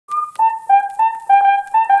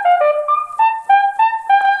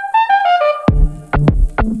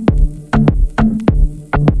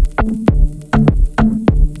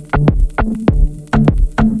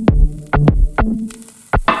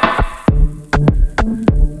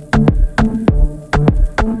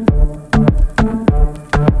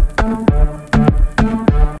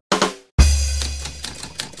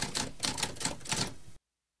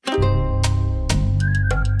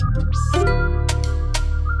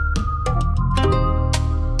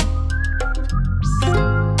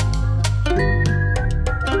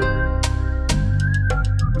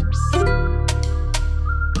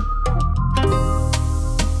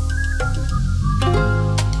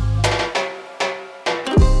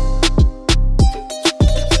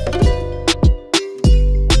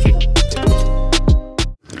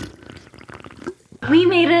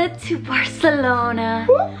Barcelona.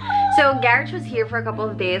 So Garrett was here for a couple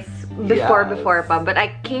of days before pa, but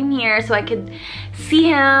I came here so I could see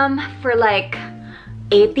him for like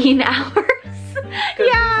 18 hours. Yeah,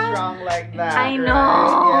 he's strong like that. I know.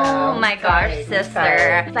 Right? Yeah, oh my gosh,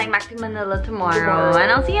 sister. Flying back to Manila tomorrow,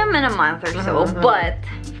 and I'll see him in a month or so. But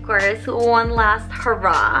of course, one last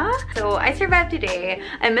hurrah. So I survived today.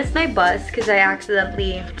 I missed my bus because I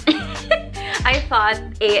accidentally I thought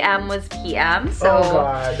AM was PM. So oh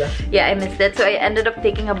god. Yeah, I missed it. So I ended up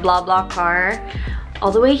taking a blah blah car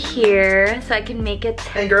all the way here so I can make it.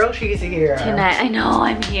 And girl, she's here tonight. I know,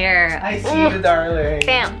 I'm here. I see you, darling.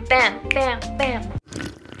 Bam, bam, bam, bam.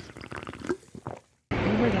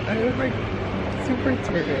 I look like super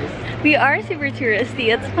tourist. We are super touristy.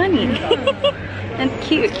 It's funny. And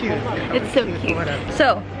cute. It's cute. It's so cute.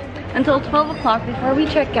 So, until 12 o'clock before we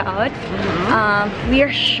check out, we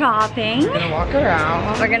are shopping. We're gonna walk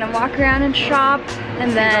around. We're gonna walk around and shop,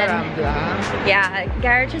 and then yeah,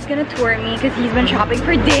 Garrett is gonna tour me because he's been shopping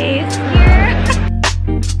for days here.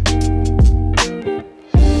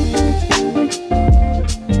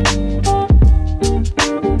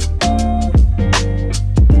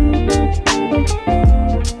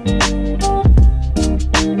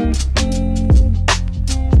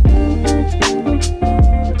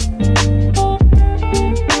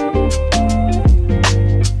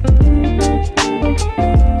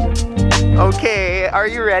 Are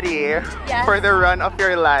you ready for the run of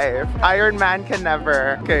your life? Iron Man can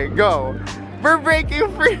never. Okay, go. We're breaking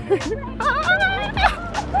free.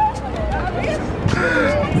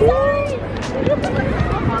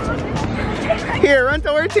 Here, run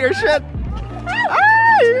towards here, shit.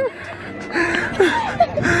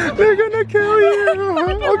 They're gonna kill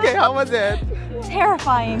you. Okay, how was it?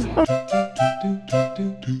 Terrifying.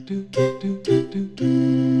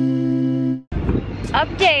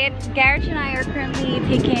 Update, Garrett and I are currently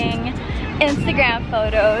taking Instagram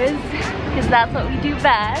photos because that's what we do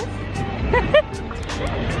best.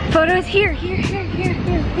 Photos here.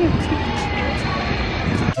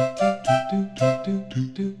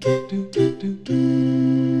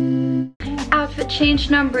 Outfit change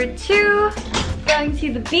number 2. Going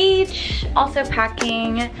to the beach. Also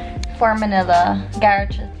packing for Manila.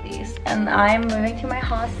 Garrett at least. And I'm moving to my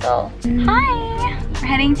hostel. Hi! We're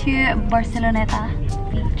heading to Barceloneta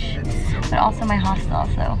Beach, but also my hostel,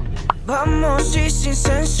 so. Vamos y sin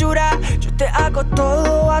censura, yo te hago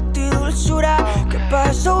todo a ti dulzura. Que pa'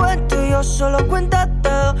 eso vente, yo solo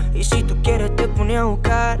cuéntate. Y si tú quieres te pone a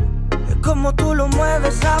buscar. Es como tú lo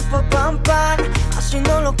mueves, pa pam pam,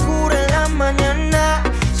 haciendo locura en la mañana.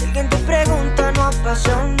 Si alguien te pregunta no ha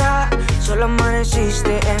pasado nada, solo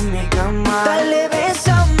amaneciste en mi cama. Dale,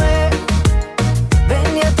 bésame,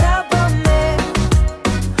 ven y atrápame.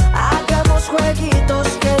 Hagamos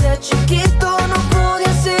jueguitos que de chiquito no pude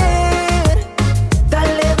hacer.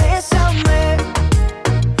 Dale, bésame,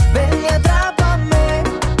 ven y atrápame.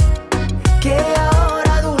 Que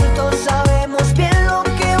ahora adultos sabemos bien lo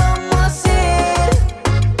que vamos a hacer.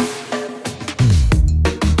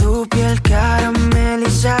 Tu piel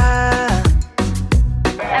caramelizada.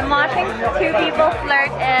 I'm watching 2 people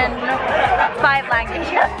flirt in 5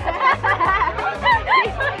 languages.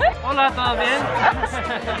 Hola, ¿todo bien?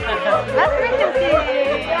 That's frequency.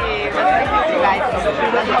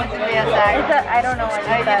 I don't know what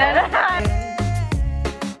you said.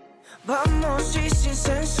 Vamos y sin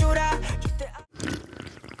censura.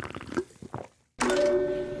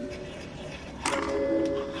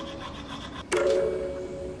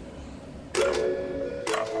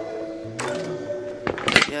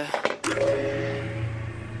 Yeah.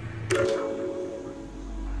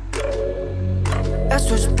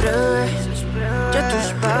 Esto es breve, ya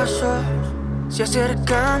tus pasos se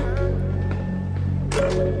acercan.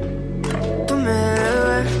 Tú me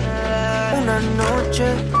debes una noche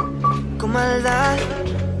con maldad.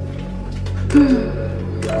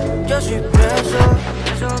 Yo soy preso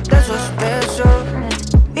de esos besos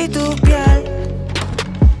y tu piel.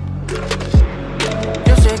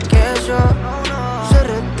 Yo sé que eso se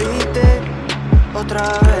repite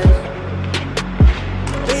otra vez.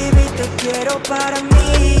 Baby, te quiero para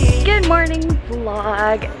mí. Good morning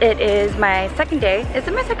vlog. It is my second day. Is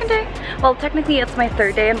it my second day? Well, technically it's my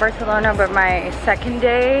 3rd day in Barcelona, but my 2nd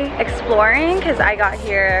day exploring because I got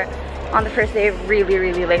here on the first day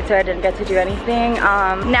really late, so I didn't get to do anything.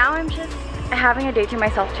 Now I'm just having a day to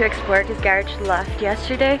myself to explore because Garrett left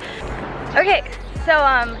yesterday. Okay, so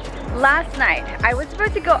last night I was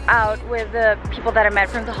supposed to go out with the people that I met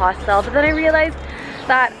from the hostel, but then I realized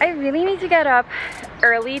that I really need to get up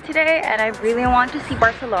early today and I really want to see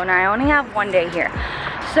Barcelona. I only have 1 day here,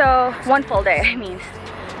 so 1 full day I mean.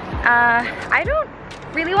 I don't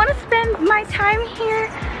really want to spend my time here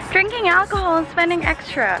drinking alcohol and spending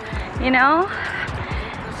extra, you know?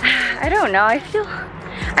 I don't know, I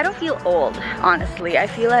don't feel old, honestly. I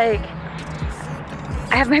feel like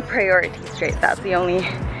I have my priorities straight. That's the only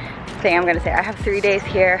thing I'm gonna say. I have 3 days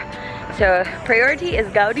here, so priority is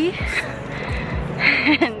Gaudi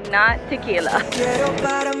and not tequila.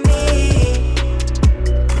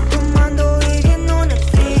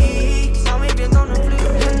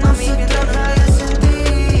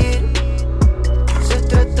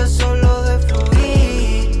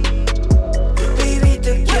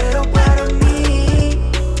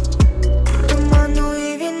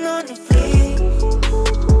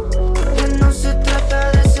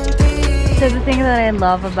 So the thing that I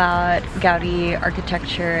love about Gaudi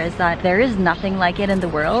architecture is that there is nothing like it in the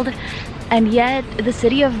world, and yet the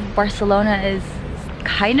city of Barcelona is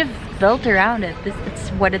kind of built around it. It's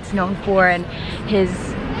what it's known for, and his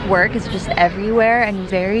work is just everywhere and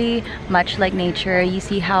very much like nature. You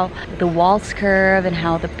see how the walls curve and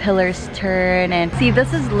how the pillars turn, and see,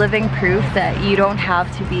 this is living proof that you don't have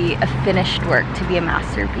to be a finished work to be a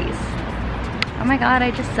masterpiece. Oh my god, I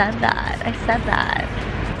just said that. I said that.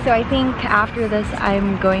 So I think after this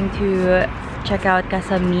I'm going to check out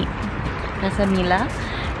Casa Mila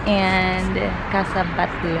and Casa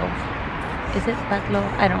Batllo. Is it Batllo?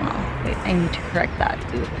 I don't know. Wait, I need to correct that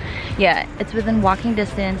too. Yeah, it's within walking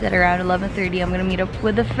distance. At around 11:30 I'm gonna meet up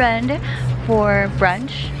with a friend for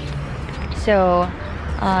brunch. So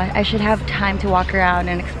I should have time to walk around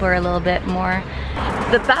and explore a little bit more.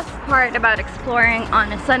 The best part about exploring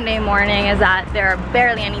on a Sunday morning is that there are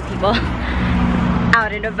barely any people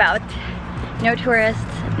out and about. No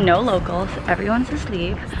tourists, no locals, everyone's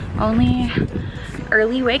asleep, only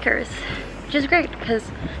early wakers, which is great because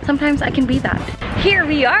sometimes I can be that. Here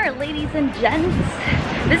we are, ladies and gents.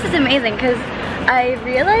 This is amazing because I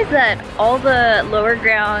realized that all the lower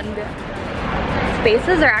ground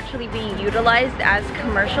spaces are actually being utilized as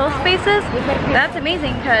commercial spaces. That's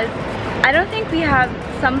amazing because I don't think we have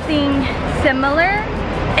something similar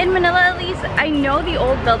in Manila. At least I know the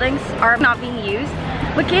old buildings are not being used,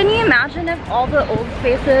 but can you imagine if all the old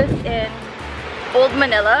spaces in old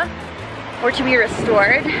Manila were to be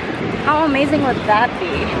restored? How amazing would that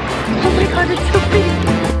be? Oh my god, it's so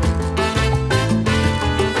pretty.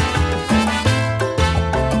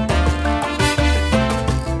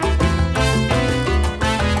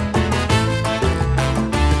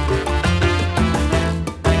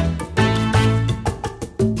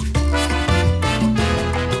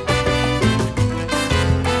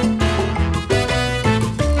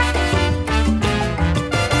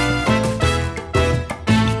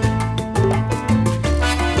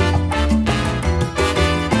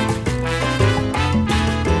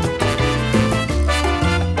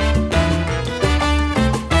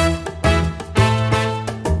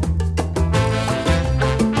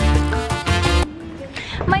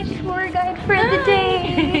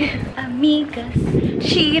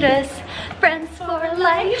 Cheetahs, friends for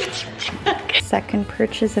life. Second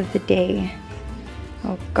purchase of the day.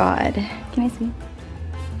 Oh god. Can I see?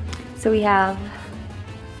 So we have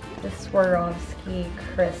the Swarovski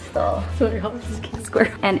crystal.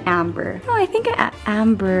 Swarovski and amber. Oh, I think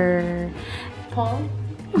amber. Paul?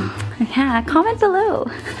 Yeah, comment below.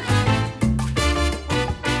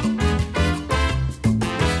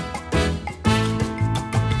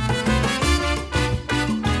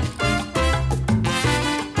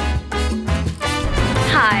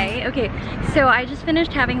 Okay, so I just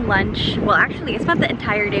finished having lunch. Well, actually, I spent the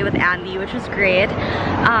entire day with Andy, which was great.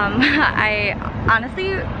 I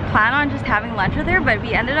honestly planned on just having lunch with her, but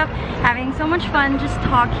we ended up having so much fun just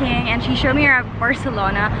talking, and she showed me around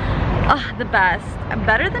Barcelona. Oh, the best.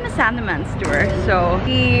 Better than a Sandemans tour. So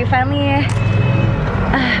we finally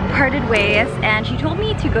parted ways, and she told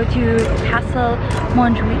me to go to Castell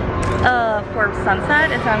Monjuic for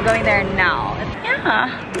sunset, and so I'm going there now. Yeah,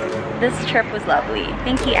 this trip was lovely.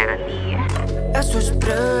 Thank you, Andy. Eso es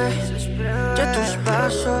breve, ya tus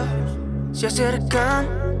pasos se acercan.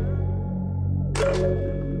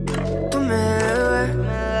 Tú me debes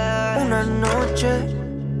una noche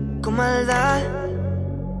con maldad.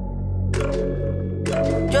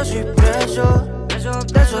 Yo soy preso de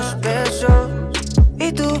esos besos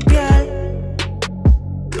y tu piel.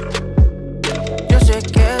 Yo sé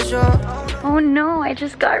que eso. Oh no, I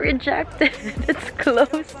just got rejected. It's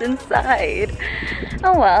closed inside.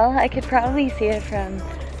 Oh well, I could probably see it from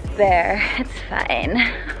there. It's fine.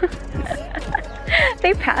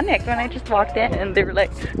 They panicked when I just walked in and they were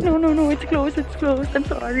like, no, no, no, it's closed, I'm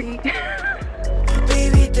sorry.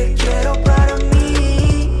 Baby, te quiero para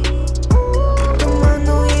mí.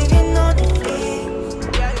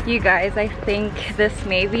 you guys, I think this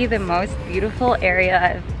may be the most beautiful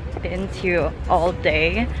area I've been to all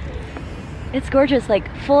day. It's gorgeous,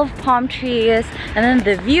 like full of palm trees, and then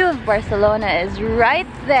the view of Barcelona is right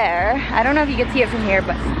there. I don't know if you can see it from here,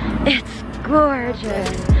 but it's gorgeous.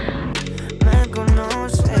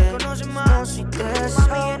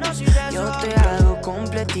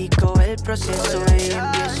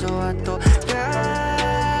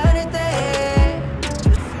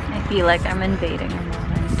 I feel like I'm invading a moment.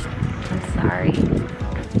 I'm sorry.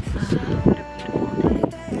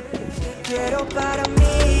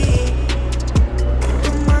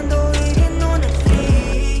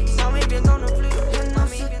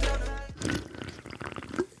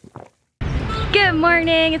 Good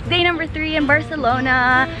morning, it's day number 3 in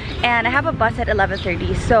Barcelona and I have a bus at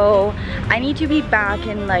 11:30, so I need to be back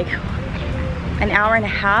in like an hour and a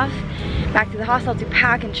half back to the hostel to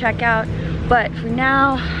pack and check out. But for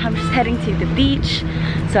now, I'm just heading to the beach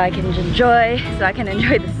so I can enjoy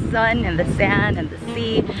the sun and the sand and the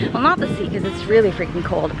sea. Well, not the sea because it's really freaking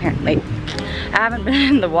cold apparently. I haven't been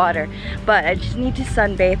in the water, but I just need to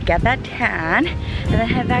sunbathe, get that tan, and then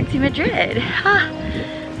head back to Madrid.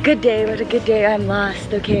 Good day, what a good day. I'm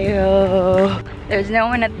lost, okay. Oh. There's no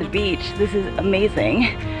one at the beach. This is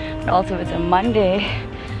amazing. But also it's a Monday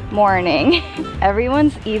morning.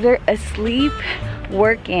 Everyone's either asleep,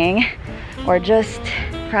 working, or just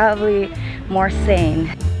probably more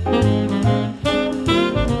sane.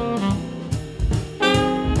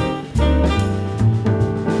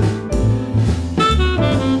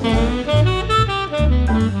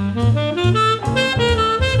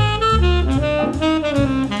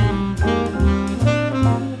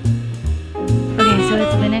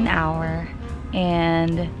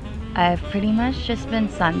 And I've pretty much just been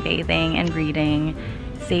sunbathing and reading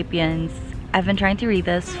Sapiens. I've been trying to read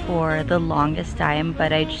this for the longest time,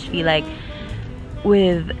 but I just feel like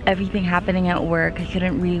with everything happening at work, I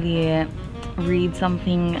couldn't really read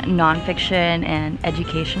something nonfiction and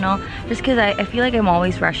educational just because I feel like I'm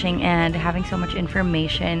always rushing and having so much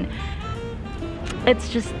information. It's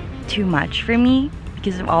just too much for me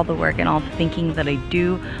because of all the work and all the thinking that I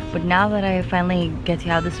do. But now that I finally get to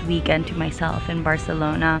have this weekend to myself in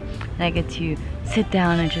Barcelona and I get to sit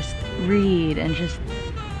down and just read and just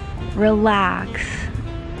relax,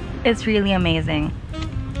 it's really amazing.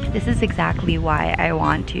 This is exactly why I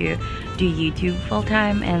want to do YouTube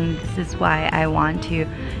full-time, and this is why I want to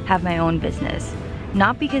have my own business.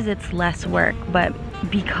 Not because it's less work, but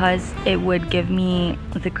because it would give me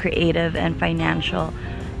the creative and financial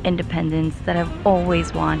independence that I've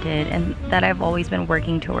always wanted and that I've always been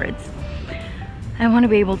working towards. I want to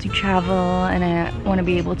be able to travel, and I want to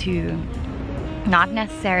be able to not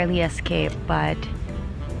necessarily escape, but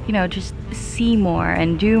you know, just see more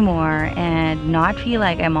and do more and not feel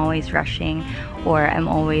like I'm always rushing or I'm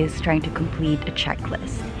always trying to complete a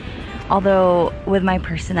checklist. Although with my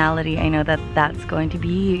personality, I know that that's going to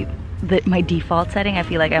be my default setting. I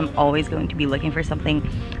feel like I'm always going to be looking for something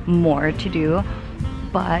more to do.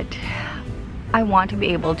 But I want to be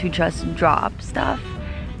able to just drop stuff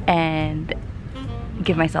and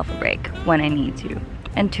give myself a break when I need to.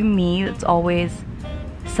 And to me, it's always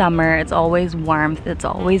summer, it's always warmth, it's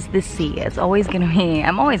always the sea, it's always gonna be,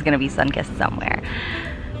 I'm always gonna be sun-kissed somewhere.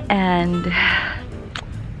 And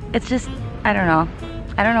it's just, I don't know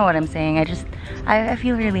what I'm saying. I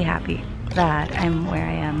feel really happy that I'm where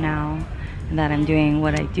I am now, and that I'm doing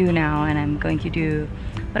what I do now, and I'm going to do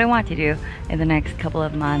what I want to do in the next couple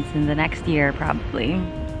of months, in the next year probably.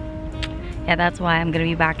 Yeah, that's why I'm gonna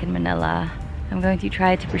be back in Manila. I'm going to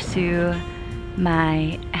try to pursue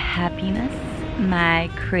my happiness, my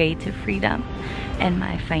creative freedom, and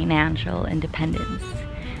my financial independence.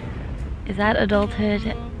 Is that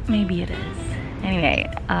adulthood? Maybe it is. Anyway,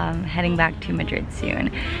 heading back to Madrid soon,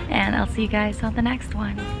 and I'll see you guys on the next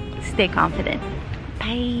one. Stay confident.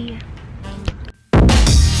 Bye.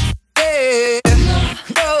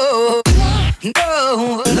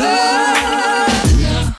 No.